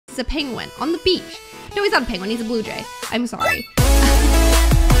He's a penguin on the beach. No, he's not a penguin, he's a blue jay. I'm sorry.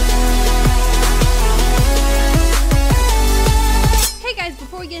 Hey guys,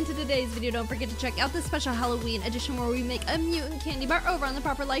 before we get into today's video, don't forget to check out this special Halloween edition where we make a mutant candy bar over on the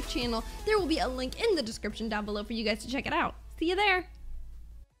Proper Life channel. There will be a link in the description down below for you guys to check it out. See you there.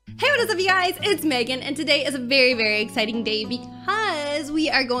 Hey, what is up you guys? It's Megan, and today is a very, very exciting day because we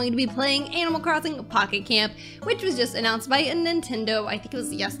are going to be playing Animal Crossing Pocket Camp, which was just announced by Nintendo. I think it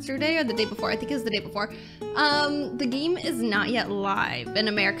was yesterday or the day before. I think it was the day before. The game is not yet live in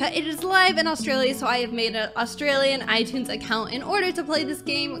America. It is live in Australia, so I have made an Australian iTunes account in order to play this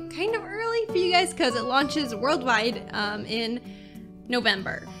game kind of early for you guys because it launches worldwide in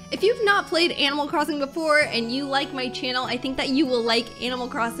November. If you've not played Animal Crossing before and you like my channel, I think that you will like Animal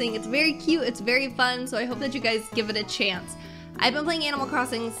Crossing. It's very cute, it's very fun, so I hope that you guys give it a chance. I've been playing Animal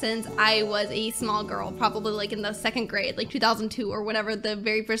Crossing since I was a small girl, probably like in the 2nd grade, like 2002 or whatever the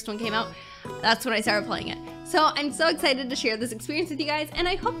very first one came out. That's when I started playing it. So I'm so excited to share this experience with you guys, and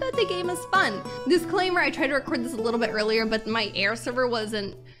I hope that the game is fun. Disclaimer, I tried to record this a little bit earlier, but my air server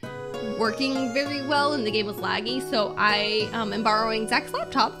wasn't working very well and the game was laggy, so I am borrowing Zach's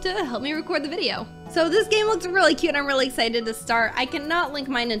laptop to help me record the video. So this game looks really cute and I'm really excited to start. I cannot link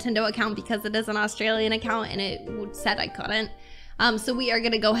my Nintendo account because it is an Australian account and it said I couldn't. So we are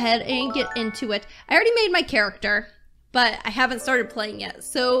gonna go ahead and get into it. I already made my character, but I haven't started playing yet.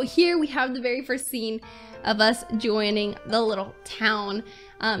 So here we have the very first scene of us joining the little town.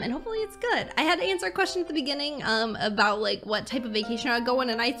 And hopefully it's good. I had to answer a question at the beginning about like what type of vacation I would go on,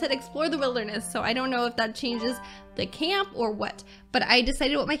 and I said explore the wilderness, so I don't know if that changes the camp or what, but I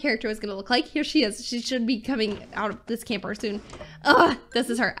decided what my character was gonna look like. Here she is. She should be coming out of this camper soon. Ugh, this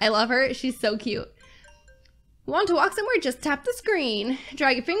is her. I love her. She's so cute. Want to walk somewhere? Just tap the screen.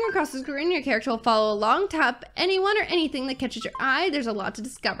 Drag your finger across the screen. Your character will follow along. Tap anyone or anything that catches your eye. There's a lot to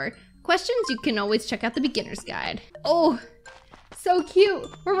discover. Questions? You can always check out the beginner's guide. Oh, so cute.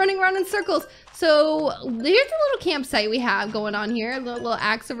 We're running around in circles. So here's the little campsite we have going on here. A little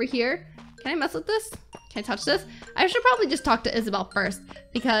axe over here. Can I mess with this? Can I touch this? I should probably just talk to Isabel first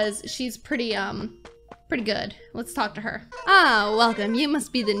because she's pretty good. Let's talk to her. Ah, welcome. You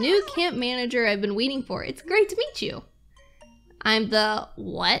must be the new camp manager I've been waiting for. It's great to meet you. I'm the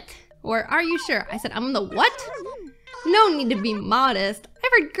what? Or are you sure? I said I'm the what? No need to be modest.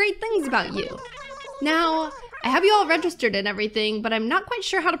 I've heard great things about you. Now, I have you all registered and everything, but I'm not quite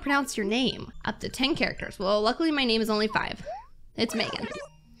sure how to pronounce your name. Up to 10 characters. Well, luckily my name is only 5. It's Megan. Did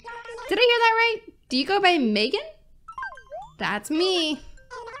I hear that right? Do you go by Megan? That's me.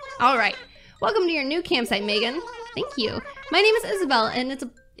 All right. Welcome to your new campsite, Megan. Thank you. My name is Isabel,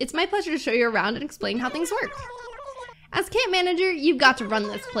 and it's my pleasure to show you around and explain how things work. As camp manager, you've got to run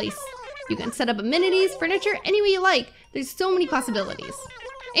this place. You can set up amenities, furniture, any way you like. There's so many possibilities.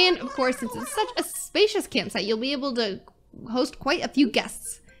 And of course, since it's such a spacious campsite, you'll be able to host quite a few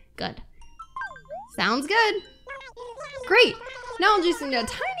guests. Good. Sounds good. Great. Now I'll just need a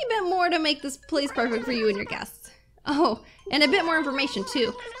tiny bit more to make this place perfect for you and your guests. Oh, and a bit more information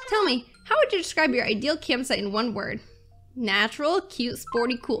too. Tell me, how would you describe your ideal campsite in one word? Natural, cute,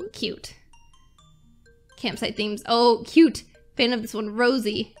 sporty, cool, cute. Campsite themes. Oh, cute. Fan of this one,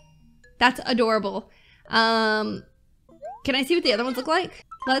 Rosie. That's adorable. Can I see what the other ones look like?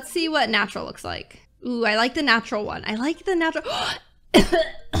 Let's see what natural looks like. Ooh, I like the natural one. I like the natural.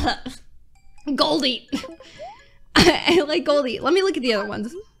 Goldie. I like Goldie. Let me look at the other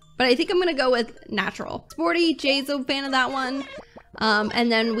ones. But I think I'm gonna go with natural. Sporty, Jay's a fan of that one.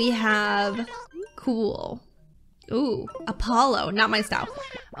 And then we have cool. Ooh, Apollo, not my style.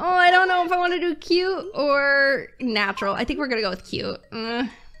 Oh, I don't know if I want to do cute or natural. I think we're gonna go with cute.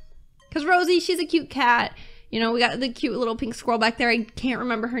 Because Rosie, she's a cute cat. You know, we got the cute little pink squirrel back there. I can't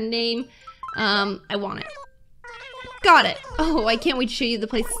remember her name. I want it. Got it. Oh, I can't wait to show you the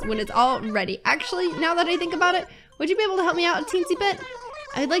place when it's all ready. Actually, now that I think about it, would you be able to help me out a teensy bit?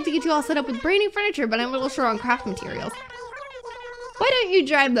 I'd like to get you all set up with brand new furniture, but I'm a little short on craft materials. Why don't you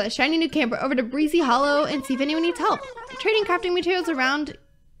drive the shiny new camper over to Breezy Hollow and see if anyone needs help? Trading crafting materials around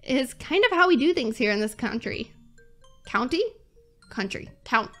is kind of how we do things here in this country. County? Country.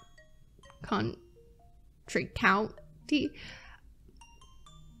 Town. County.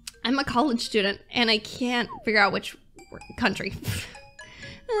 I'm a college student and I can't figure out which country.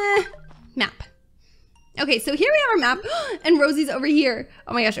 Map. Okay, so here we have our map and Rosie's over here.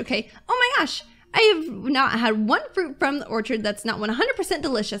 Oh my gosh, okay. Oh my gosh, I have not had one fruit from the orchard that's not 100%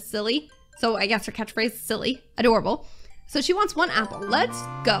 delicious, silly. So I guess her catchphrase, silly, adorable. So she wants one apple. Let's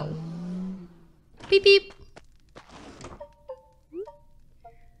go. Beep, beep.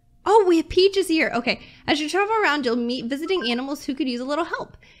 Oh, we have peaches here. Okay, as you travel around, you'll meet visiting animals who could use a little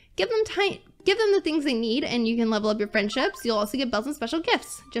help. Give them the things they need, and you can level up your friendships. You'll also get bells and special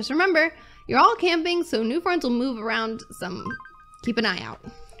gifts. Just remember, you're all camping, so new friends will move around some. Keep an eye out.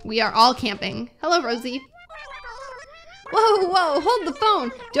 We are all camping. Hello, Rosie. Whoa, hold the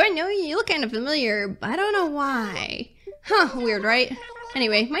phone. Do I know you? You look kind of familiar, but I don't know why. Huh, weird, right?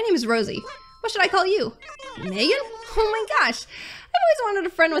 Anyway, my name is Rosie. What should I call you? Megan? Oh my gosh. I've always wanted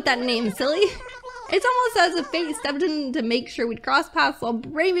a friend with that name, silly. It's almost as if fate stepped in to make sure we'd cross paths while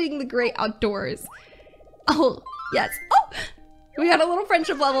braving the great outdoors. Oh, yes. Oh, we got a little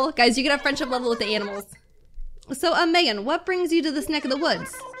friendship level. Guys, you can have friendship level with the animals. So, Megan, what brings you to this neck of the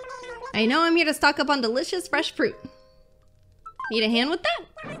woods? I know I'm here to stock up on delicious fresh fruit. Need a hand with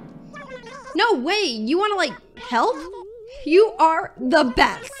that? No way, you want to, like, help? You are the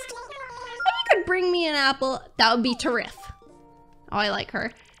best. If you could bring me an apple, that would be terrific. Oh, I like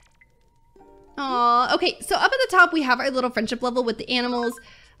her. Aw, okay, so up at the top, we have our little friendship level with the animals.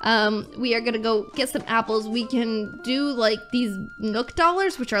 We are gonna go get some apples. We can do, like, these Nook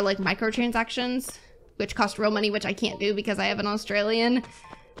dollars, which are, like, microtransactions, which cost real money, which I can't do because I have an Australian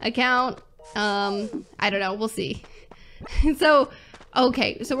account. I don't know, we'll see. So,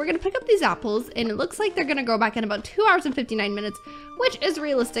 okay, so we're gonna pick up these apples, and it looks like they're gonna grow back in about 2 hours and 59 minutes, which is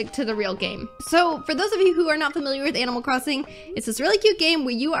realistic to the real game. So, for those of you who are not familiar with Animal Crossing, it's this really cute game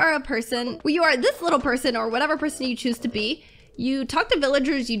where you are this little person, or whatever person you choose to be. You talk to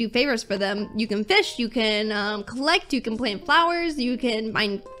villagers, you do favors for them, you can fish, you can collect, you can plant flowers, you can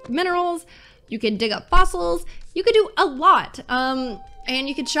mine minerals, you can dig up fossils, you can do a lot, and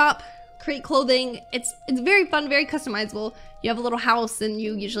you can shop, create clothing. It's very fun, very customizable. You have a little house and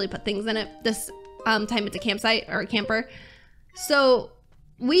you usually put things in it. This time it's a campsite or a camper. So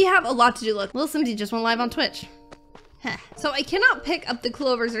we have a lot to do. Look, Little Simsy just went live on Twitch. So I cannot pick up the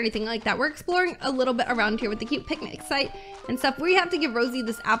clovers or anything like that. We're exploring a little bit around here with the cute picnic site and stuff. We have to give Rosie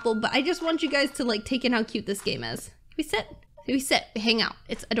this apple, but I just want you guys to like take in how cute this game is. We sit, we hang out.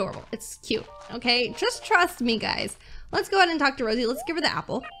 It's adorable. It's cute. Okay, just trust me, guys. Let's go ahead and talk to Rosie. Let's give her the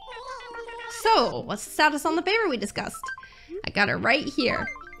apple. So, what's the status on the favor we discussed? I got her right here.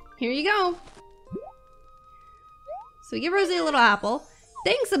 Here you go. So we give Rosie a little apple.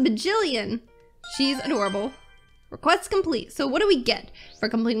 Thanks a bajillion. She's adorable. Request complete. So what do we get for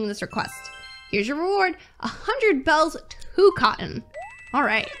completing this request? Here's your reward. 100 bells, 2 cotton. All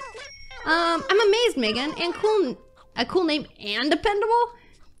right. I'm amazed, Megan. And a cool name and dependable?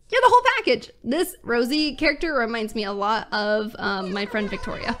 You're the whole package. This Rosie character reminds me a lot of my friend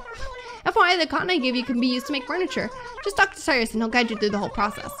Victoria. FYI, the cotton I give you can be used to make furniture. Just talk to Cyrus and he'll guide you through the whole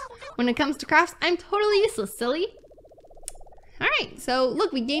process. When it comes to crafts, I'm totally useless, silly. Alright, so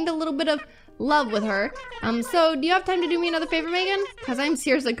look, we gained a little bit of love with her. So do you have time to do me another favor, Megan? Because I'm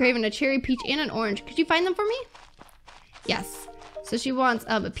seriously craving a cherry, peach, and an orange. Could you find them for me? Yes. So she wants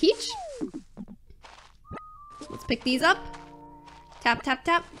a peach. Let's pick these up. Tap, tap,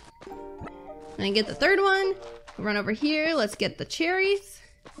 tap. And then get the third one. Run over here. Let's get the cherries.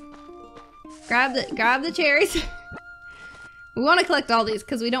 Grab the cherries. We want to collect all these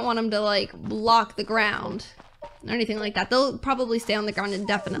because we don't want them to like block the ground or anything like that. They'll probably stay on the ground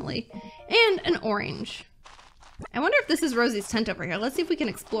indefinitely. And an orange. I wonder if this is Rosie's tent over here. Let's see if we can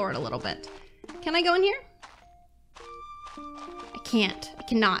explore it a little bit. Can I go in here? I can't. I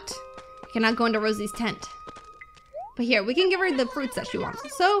cannot. I cannot go into Rosie's tent. But here, we can give her the fruits that she wants.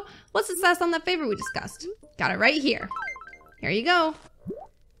 So, what's the status on that favor we discussed? Got it right here. Here you go.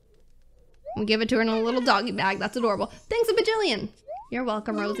 We'll give it to her in a little doggy bag. That's adorable. Thanks a bajillion. You're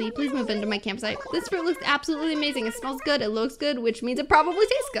welcome, Rosie. Please move into my campsite. This fruit looks absolutely amazing. It smells good. It looks good, which means it probably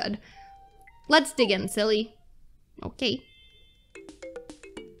tastes good. Let's dig in, silly. Okay.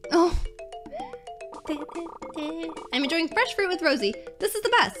 Oh. I'm enjoying fresh fruit with Rosie. This is the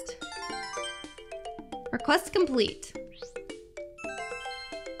best. Request complete.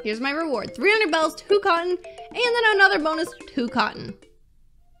 Here's my reward. 300 bells, 2 cotton, and then another bonus, 2 cotton.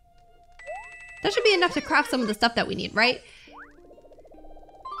 That should be enough to craft some of the stuff that we need, right?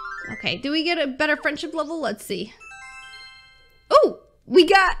 Okay, do we get a better friendship level? Let's see. Oh, we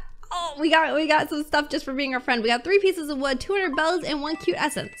got some stuff just for being our friend. We got 3 pieces of wood, 200 bells, and 1 cute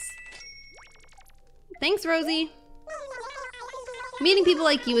essence. Thanks, Rosie. Meeting people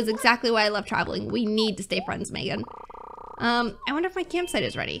like you is exactly why I love traveling. We need to stay friends, Megan. I wonder if my campsite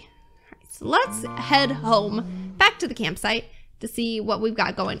is ready. All right, so let's head home, back to the campsite, to see what we've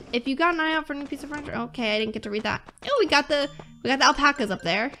got going. If you got an eye out for a new piece of furniture, okay, I didn't get to read that. Oh, we got the alpacas up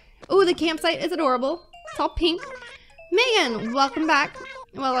there. Oh, the campsite is adorable. It's all pink. Megan, welcome back.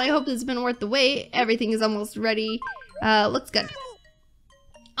 Well, I hope this has been worth the wait. Everything is almost ready. Looks good.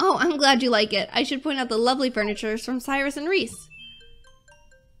 Oh, I'm glad you like it. I should point out the lovely furniture is from Cyrus and Reese.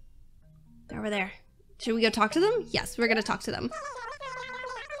 They're over there. Should we go talk to them? Yes, we're gonna talk to them.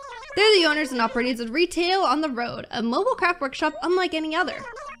 They're the owners and operators of Retail on the Road, a mobile craft workshop unlike any other.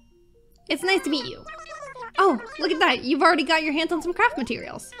 It's nice to meet you. Oh, look at that. You've already got your hands on some craft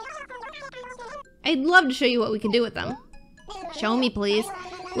materials. I'd love to show you what we can do with them. Show me, please.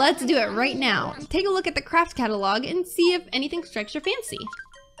 Let's do it right now. Take a look at the craft catalog and see if anything strikes your fancy.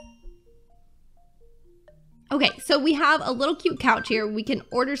 Okay, so we have a little cute couch here. We can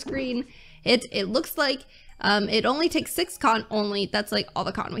order screen. It looks like it only takes 6 cotton only. That's like all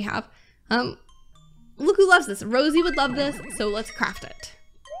the cotton we have. Look who loves this. Rosie would love this, so let's craft it.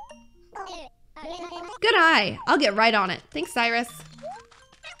 Good eye. I'll get right on it. Thanks, Cyrus.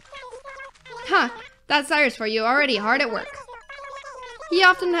 Huh, that's Cyrus for you, already hard at work. He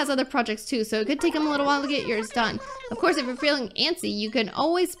often has other projects too, so it could take him a little while to get yours done. Of course, if you're feeling antsy, you can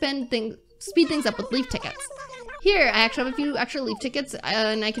always speed things up with leaf tickets. Here, I actually have a few extra leaf tickets,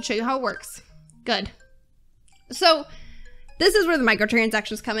 and I can show you how it works. Good. So, this is where the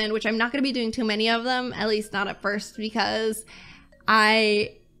microtransactions come in, which I'm not going to be doing too many of them, at least not at first, because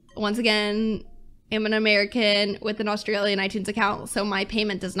I, once again, am an American with an Australian iTunes account, so my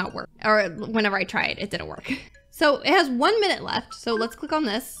payment does not work. Or whenever I tried, it didn't work. So it has 1 minute left, so let's click on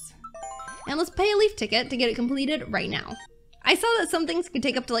this. And let's pay a leaf ticket to get it completed right now. I saw that some things could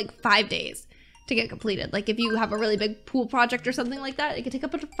take up to like 5 days to get completed. Like if you have a really big pool project or something like that, it could take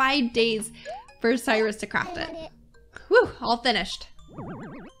up to 5 days for Cyrus to craft it. Whew, all finished.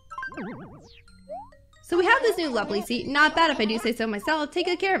 So we have this new lovely seat. Not bad if I do say so myself. Take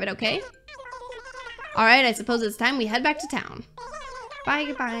good care of it, okay? Alright, I suppose it's time we head back to town. Bye,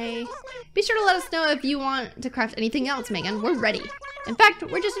 goodbye. Be sure to let us know if you want to craft anything else, Megan. We're ready. In fact,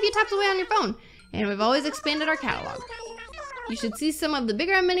 we're just a few taps away on your phone, and we've always expanded our catalog. You should see some of the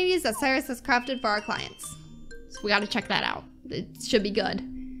bigger amenities that Cyrus has crafted for our clients. So we gotta check that out. It should be good.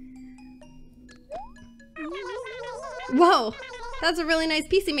 Whoa, that's a really nice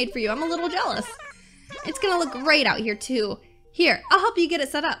piece he made for you. I'm a little jealous. It's gonna look great out here, too. Here, I'll help you get it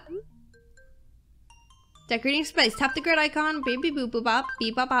set up. Decorating space. Tap the grid icon. Beep beep boop boop bop.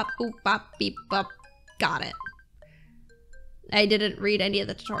 Beep bop bop boop bop beep bop. Got it. I didn't read any of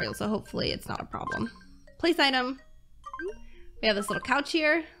the tutorials, so hopefully it's not a problem. Place item. We have this little couch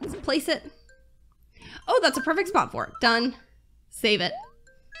here. Let's place it. Oh, that's a perfect spot for it. Done. Save it.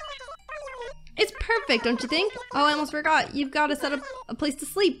 It's perfect, don't you think? Oh, I almost forgot. You've got to set up a place to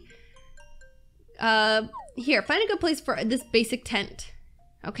sleep. Here, find a good place for this basic tent.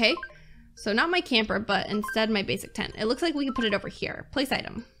 Okay? So not my camper, but instead my basic tent. It looks like we can put it over here. Place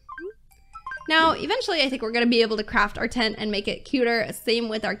item. Now, eventually I think we're gonna be able to craft our tent and make it cuter. Same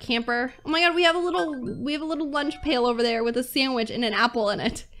with our camper. Oh my god, we have a little lunch pail over there with a sandwich and an apple in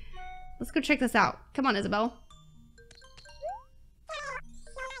it. Let's go check this out. Come on, Isabel.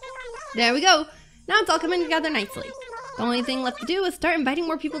 There we go. Now it's all coming together nicely. The only thing left to do is start inviting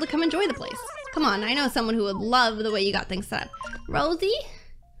more people to come enjoy the place. Come on, I know someone who would love the way you got things set up. Rosie?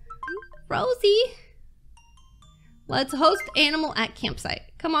 Rosie? Let's host animal at campsite.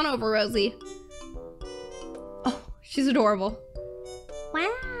 Come on over, Rosie. Oh, she's adorable.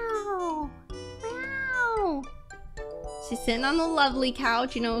 Wow. Wow. She's sitting on the lovely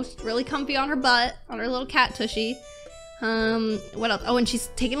couch, you know, really comfy on her butt, on her little cat tushy. What else? Oh, and she's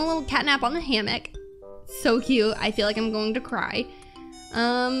taking a little cat nap on the hammock. So cute. I feel like I'm going to cry.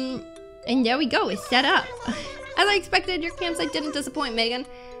 And there we go. It's set up. As I expected, your campsite didn't disappoint, Megan.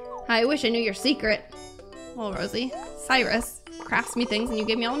 I wish I knew your secret. Well, Rosie, Cyrus crafts me things and you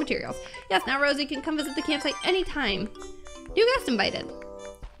gave me all the materials. Yes, now Rosie can come visit the campsite anytime. New guest invited.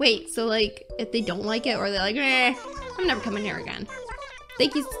 Wait, so like, if they don't like it or they're like, I'm never coming here again.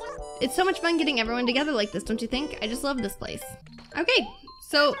 Thank you. It's so much fun getting everyone together like this, don't you think? I just love this place. Okay,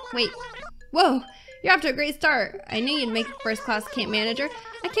 so, wait. Whoa, you're off to a great start. I knew you'd make a first-class camp manager.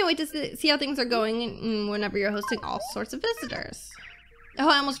 I can't wait to see how things are going whenever you're hosting all sorts of visitors. Oh,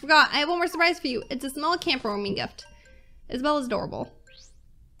 I almost forgot. I have one more surprise for you. It's a small camper warming gift. Isabel is adorable.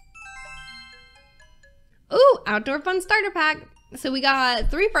 Ooh, outdoor fun starter pack. So we got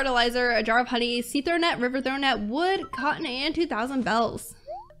 3 fertilizer, a jar of honey, sea throw net, river throw net, wood, cotton, and 2,000 bells.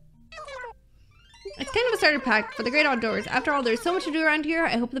 It's kind of a starter pack for the great outdoors. After all, there's so much to do around here.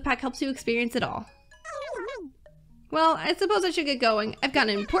 I hope the pack helps you experience it all. Well, I suppose I should get going. I've got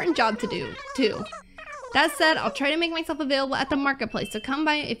an important job to do, too. That said, I'll try to make myself available at the marketplace, so come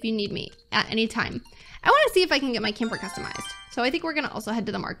by if you need me at any time. I want to see if I can get my camper customized, so I think we're going to also head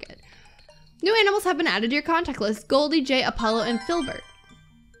to the market. New animals have been added to your contact list: Goldie, Jay, Apollo, and Filbert.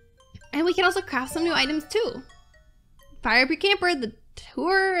 And we can also craft some new items too. Fire up your camper, the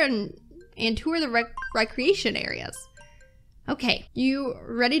tour, and tour the recreation areas. Okay, you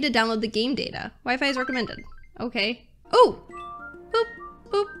ready to download the game data? Wi-Fi is recommended. Okay. Oh!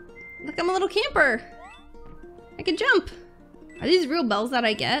 Boop, boop. Look, I'm a little camper. I can jump. Are these real bells that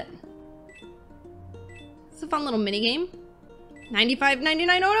I get? It's a fun little mini game.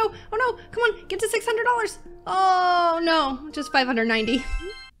 $95.99. Oh no! Oh no! Come on, get to $600. Oh no, just $590.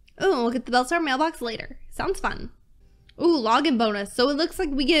 Oh, we'll get the bells to our mailbox later. Sounds fun. Ooh, login bonus. So it looks like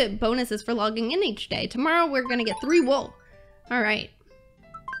we get bonuses for logging in each day. Tomorrow we're gonna get 3 wool. All right.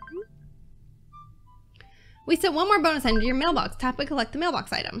 We sent 1 more bonus item to your mailbox. Tap and collect the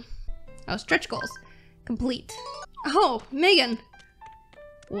mailbox item. Oh, stretch goals. Complete. Oh, Megan.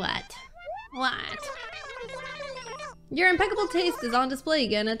 What? What? Your impeccable taste is on display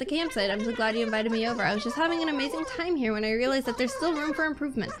again at the campsite. I'm so glad you invited me over. I was just having an amazing time here when I realized that there's still room for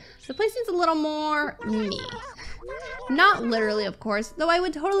improvement. The place needs a little more me. Not literally, of course, though I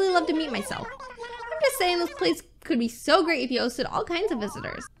would totally love to meet myself. I'm just saying this place could be so great if you hosted all kinds of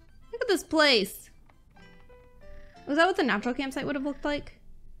visitors. Look at this place. Was that what the natural campsite would have looked like?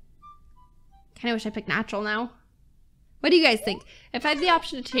 Kinda wish I picked natural now. What do you guys think? If I had the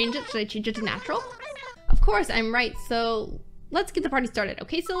option to change it, should I change it to natural? Of course, I'm right, so let's get the party started,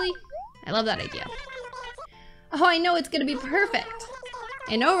 okay, silly? I love that idea. Oh, I know it's gonna be perfect.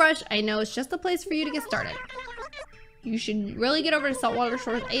 And no rush, I know it's just the place for you to get started. You should really get over to Saltwater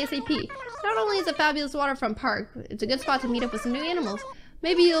Shores ASAP. Not only is it a fabulous waterfront park, it's a good spot to meet up with some new animals.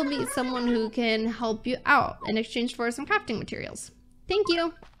 Maybe you'll meet someone who can help you out in exchange for some crafting materials. Thank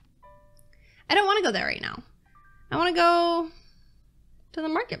you. I don't want to go there right now. I want to go to the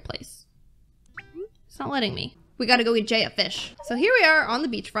marketplace. It's not letting me. We gotta go get Jay a fish. So here we are on the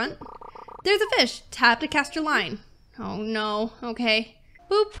beachfront. There's a fish. Tap to cast your line. Oh no. Okay.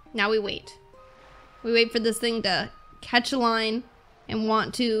 Boop. Now we wait. We wait for this thing to catch a line and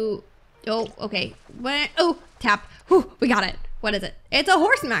want to... Oh, okay. Oh, tap. Whew, we got it. What is it? It's a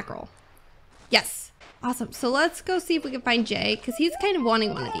horse mackerel. Yes. Awesome. So let's go see if we can find Jay, because he's kind of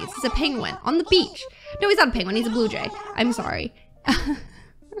wanting one of these. He's a penguin on the beach. No, he's not a penguin. He's a blue jay. I'm sorry.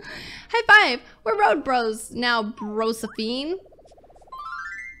 High five. We're road bros now, Brosephine.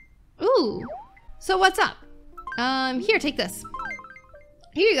 Ooh. So what's up? Here, take this.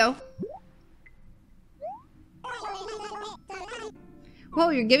 Here you go. Whoa,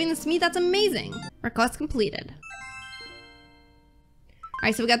 you're giving this to me? That's amazing. Request completed.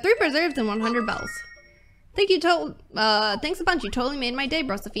 Alright, so we got 3 preserves and 100 bells. Thanks a bunch. You totally made my day,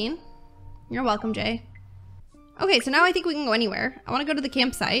 Brosephine. You're welcome, Jay. Okay, so now I think we can go anywhere. I want to go to the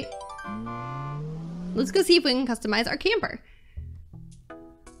campsite. Let's go see if we can customize our camper.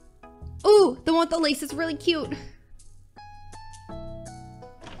 Ooh, the one with the lace is really cute.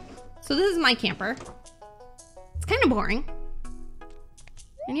 So this is my camper. It's kind of boring.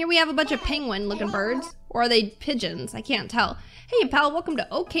 And here we have a bunch of penguin-looking birds. Or are they pigeons? I can't tell. Hey, pal, welcome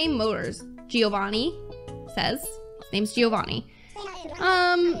to OK Motors. Giovanni says. His name's Giovanni.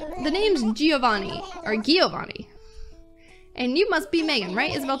 The name's Giovanni. Or Giovanni. And you must be Megan,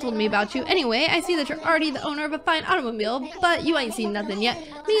 right? Isabel told me about you. Anyway, I see that you're already the owner of a fine automobile, but you ain't seen nothing yet.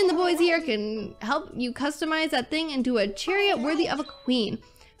 Me and the boys here can help you customize that thing into a chariot worthy of a queen.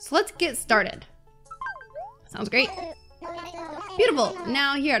 So let's get started. Sounds great. Beautiful.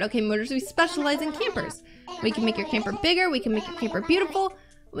 Now here at OK Motors, we specialize in campers. We can make your camper bigger, we can make your camper beautiful,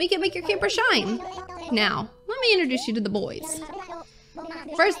 we can make your camper shine. Now, let me introduce you to the boys.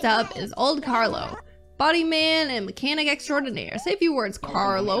 First up is old Carlo. Body man and mechanic extraordinaire. Say a few words,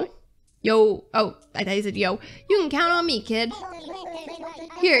 Carlo. Yo. Oh, I thought you said yo. You can count on me, kid.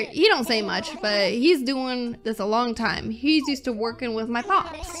 Here, he don't say much, but he's doing this a long time. He's used to working with my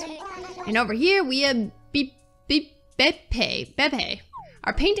pops. And over here, we have Beppe,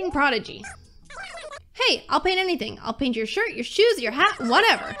 our painting prodigy. Hey, I'll paint anything. I'll paint your shirt, your shoes, your hat,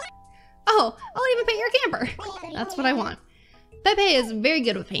 whatever. Oh, I'll even paint your camper. That's what I want. Beppe is very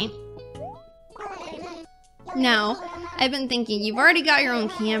good with paint. Now, I've been thinking, you've already got your own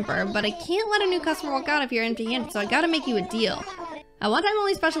camper, but I can't let a new customer walk out if you're empty-handed, so I gotta make you a deal. At one time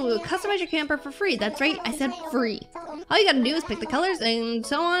only special, we will customize your camper for free. That's right, I said free. All you gotta do is pick the colors and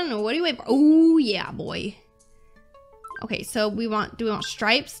so on. What do you wait for? Oh, yeah, boy. Okay, so do we want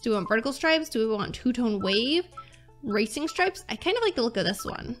stripes? Do we want vertical stripes? Do we want two-tone wave? Racing stripes? I kind of like the look of this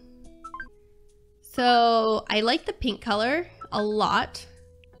one. So I like the pink color a lot.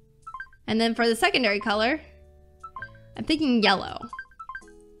 And then for the secondary color, I'm thinking yellow.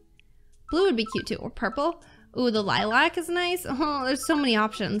 Blue would be cute too, or purple. Ooh, the lilac is nice. Oh, there's so many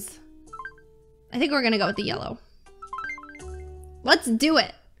options. I think we're gonna go with the yellow. Let's do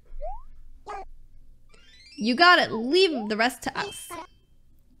it. You got it. Leave the rest to us.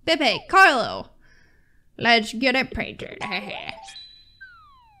 Beppe, Carlo. Let's get it painted.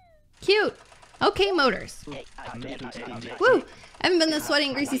 Cute. Okay, motors. Woo! I haven't been this sweaty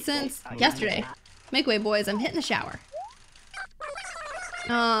and greasy since yesterday. Make way, boys. I'm hitting the shower.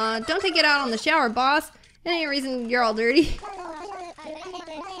 Don't take it out on the shower, boss. Any reason you're all dirty.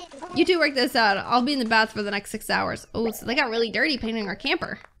 You two work this out. I'll be in the bath for the next 6 hours. Oh, so they got really dirty painting our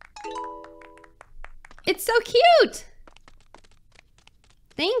camper. It's so cute!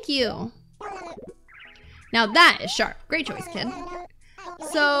 Thank you. Now that is sharp. Great choice, kid.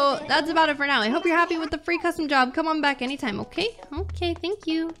 So that's about it for now. I hope you're happy with the free custom job. Come on back anytime, okay? Okay, thank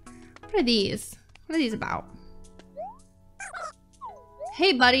you. What are these? What are these about?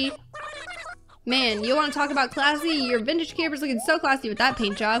 Hey, buddy. Man, you want to talk about classy? Your vintage camper's looking so classy with that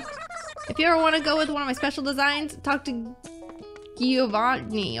paint job. If you ever want to go with one of my special designs, talk to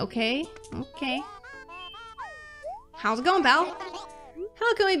Giovanni, okay? Okay. How's it going, pal?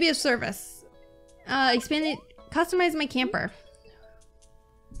 How can we be of service? Customize my camper.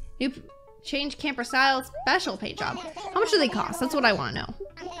 New change camper style, special paint job. How much do they cost? That's what I want to know.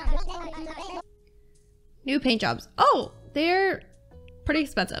 New paint jobs. Oh, they're pretty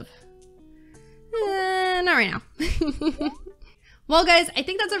expensive. Not right now. Well, guys, I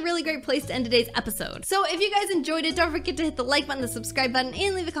think that's a really great place to end today's episode. So if you guys enjoyed it, don't forget to hit the like button, the subscribe button,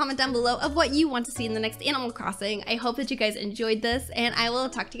 and leave a comment down below of what you want to see in the next Animal Crossing. I hope that you guys enjoyed this, and I will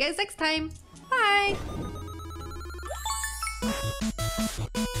talk to you guys next time. Bye!